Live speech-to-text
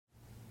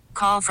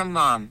Call from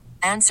mom.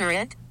 Answer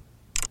it.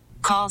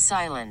 Call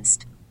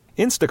silenced.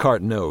 Instacart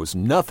knows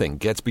nothing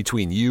gets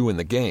between you and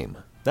the game.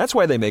 That's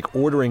why they make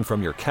ordering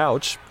from your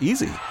couch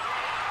easy.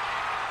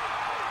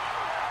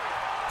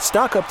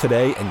 Stock up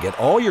today and get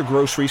all your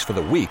groceries for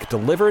the week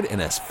delivered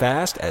in as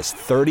fast as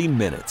 30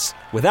 minutes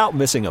without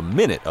missing a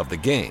minute of the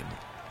game.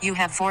 You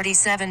have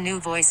 47 new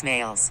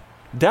voicemails.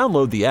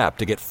 Download the app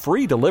to get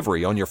free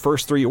delivery on your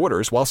first 3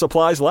 orders while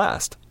supplies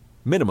last.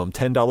 Minimum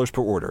 $10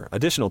 per order.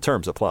 Additional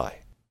terms apply.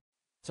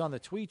 It's on the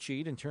tweet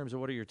sheet in terms of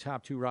what are your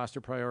top 2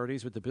 roster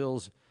priorities with the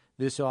Bills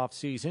this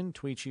offseason.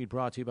 Tweet sheet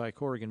brought to you by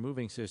Corrigan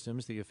Moving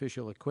Systems, the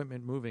official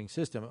equipment moving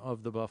system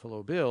of the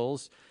Buffalo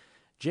Bills.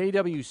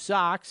 JW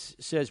Sox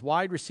says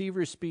wide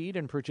receiver speed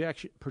and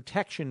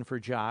protection for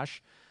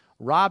Josh.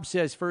 Rob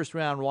says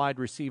first-round wide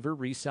receiver,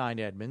 re-sign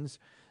Edmonds.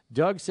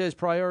 Doug says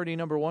priority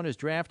number 1 is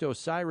draft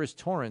Osiris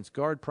Torrance,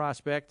 guard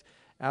prospect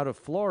out of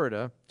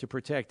Florida, to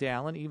protect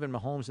Allen. Even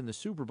Mahomes in the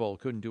Super Bowl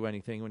couldn't do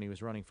anything when he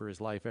was running for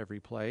his life every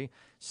play.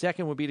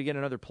 Second would be to get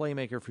another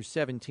playmaker for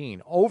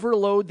 17.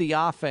 Overload the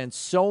offense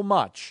so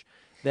much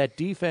that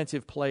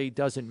defensive play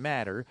doesn't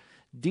matter.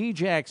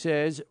 D-Jack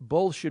says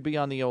both should be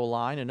on the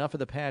O-line. Enough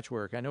of the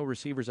patchwork. I know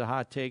receiver's a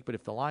hot take, but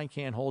if the line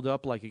can't hold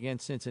up like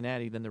against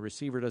Cincinnati, then the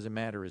receiver doesn't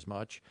matter as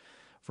much.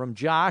 From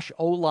Josh,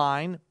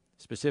 O-line,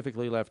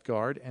 specifically left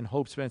guard, and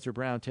hope Spencer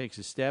Brown takes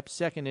a step.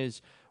 Second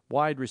is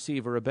wide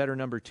receiver, a better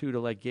number 2 to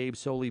let Gabe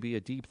Soley be a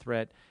deep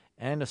threat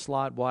and a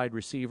slot wide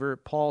receiver.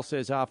 Paul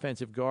says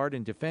offensive guard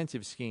and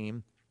defensive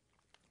scheme.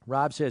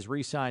 Rob says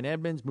re-sign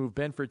Edmonds, move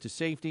Benford to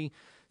safety,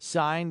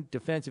 sign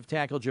defensive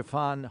tackle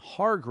Javon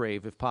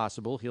Hargrave if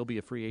possible. He'll be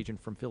a free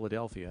agent from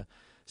Philadelphia.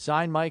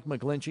 Sign Mike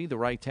McGlinchey, the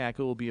right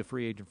tackle, will be a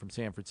free agent from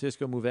San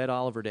Francisco. Move Ed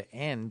Oliver to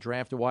end.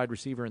 Draft a wide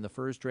receiver in the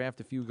first.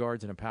 Draft a few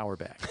guards and a power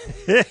back.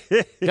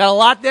 Got a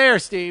lot there,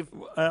 Steve.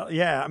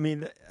 Yeah, I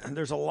mean,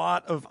 there's a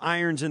lot of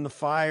irons in the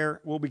fire.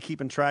 We'll be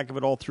keeping track of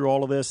it all through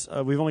all of this.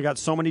 We've only got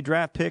so many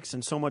draft picks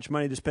and so much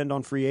money to spend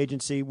on free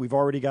agency. We've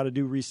already got to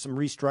do some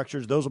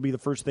restructures. Those will be the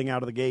first thing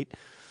out of the gate.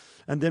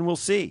 And then we'll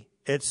see.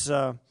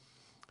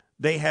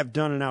 They have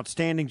done an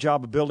outstanding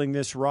job of building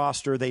this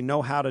roster. They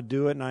know how to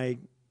do it, and I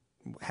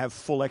have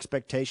full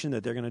expectation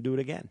that they're going to do it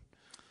again.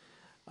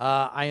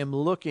 I am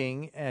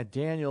looking at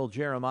Daniel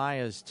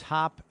Jeremiah's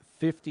top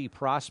 50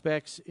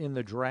 prospects in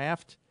the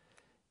draft.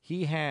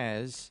 He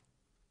has,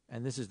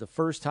 and this is the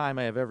first time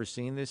I have ever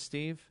seen this,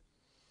 Steve,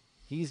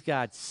 he's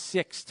got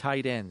 6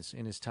 tight ends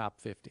in his top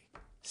 50.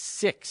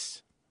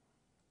 6.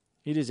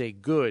 It is a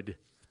good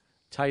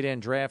tight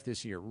end draft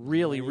this year.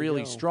 Really,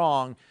 really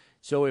strong.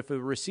 So if a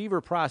receiver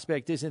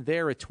prospect isn't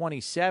there at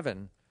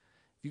 27,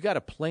 you got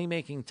a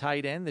playmaking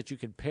tight end that you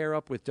can pair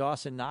up with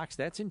Dawson Knox.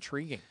 That's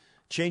intriguing.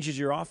 Changes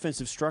your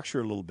offensive structure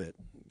a little bit.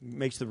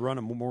 Makes the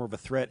run more of a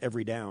threat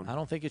every down. I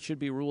don't think it should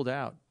be ruled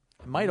out.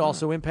 It might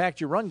also impact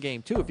your run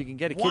game, too, if you can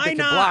get a kid that can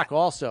not? block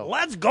also.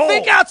 Let's go.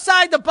 Think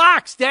outside the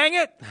box, dang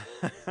it.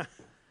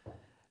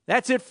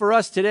 That's it for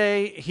us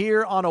today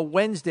here on a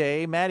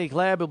Wednesday. Matty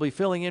Glab will be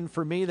filling in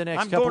for me the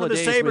next couple of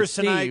days with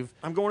Steve.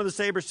 I'm going to the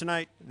Sabres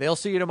tonight. They'll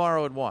see you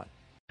tomorrow at 1.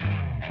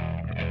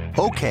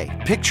 Okay,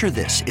 picture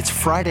this. It's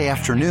Friday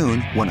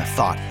afternoon when a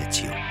thought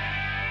hits you.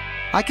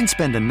 I can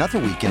spend another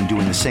weekend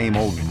doing the same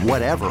old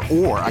whatever,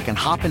 or I can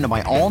hop into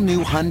my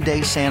all-new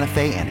Hyundai Santa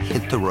Fe and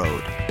hit the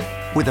road.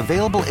 With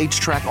available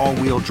H-Track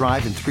all-wheel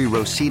drive and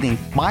 3-row seating,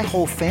 my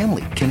whole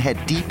family can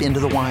head deep into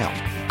the wild.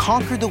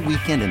 Conquer the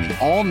weekend in the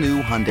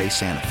all-new Hyundai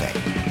Santa Fe.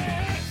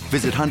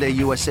 Visit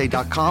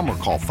HyundaiUSA.com or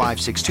call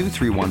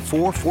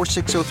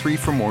 562-314-4603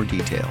 for more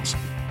details.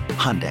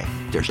 Hyundai,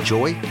 there's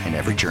joy in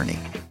every journey.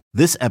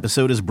 This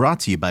episode is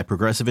brought to you by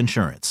Progressive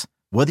Insurance.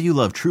 Whether you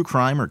love true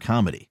crime or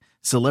comedy,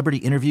 celebrity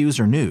interviews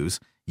or news,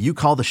 you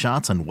call the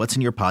shots on what's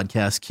in your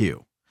podcast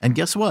queue. And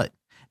guess what?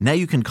 Now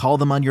you can call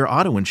them on your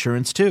auto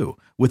insurance too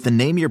with the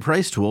Name Your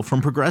Price tool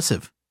from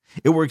Progressive.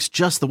 It works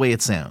just the way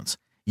it sounds.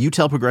 You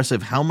tell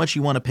Progressive how much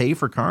you want to pay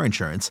for car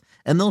insurance,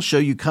 and they'll show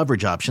you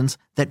coverage options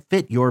that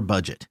fit your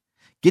budget.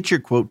 Get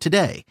your quote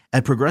today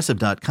at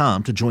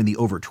Progressive.com to join the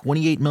over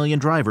 28 million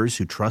drivers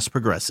who trust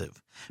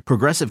Progressive.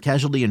 Progressive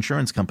Casualty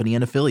Insurance Company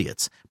and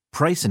Affiliates.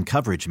 Price and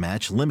coverage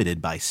match limited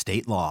by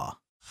state law.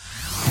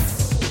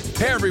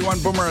 Hey everyone,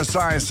 Boomer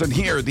Esiason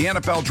here. The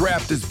NFL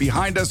Draft is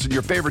behind us and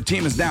your favorite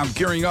team is now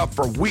gearing up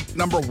for week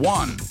number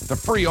 1. The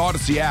free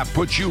Odyssey app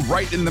puts you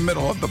right in the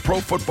middle of the pro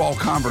football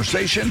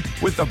conversation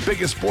with the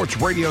biggest sports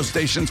radio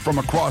stations from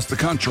across the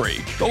country.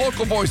 The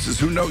local voices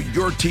who know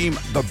your team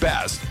the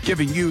best,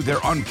 giving you their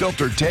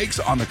unfiltered takes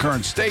on the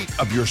current state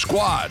of your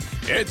squad.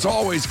 It's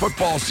always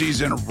football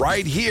season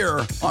right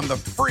here on the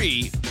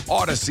free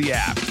Odyssey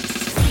app.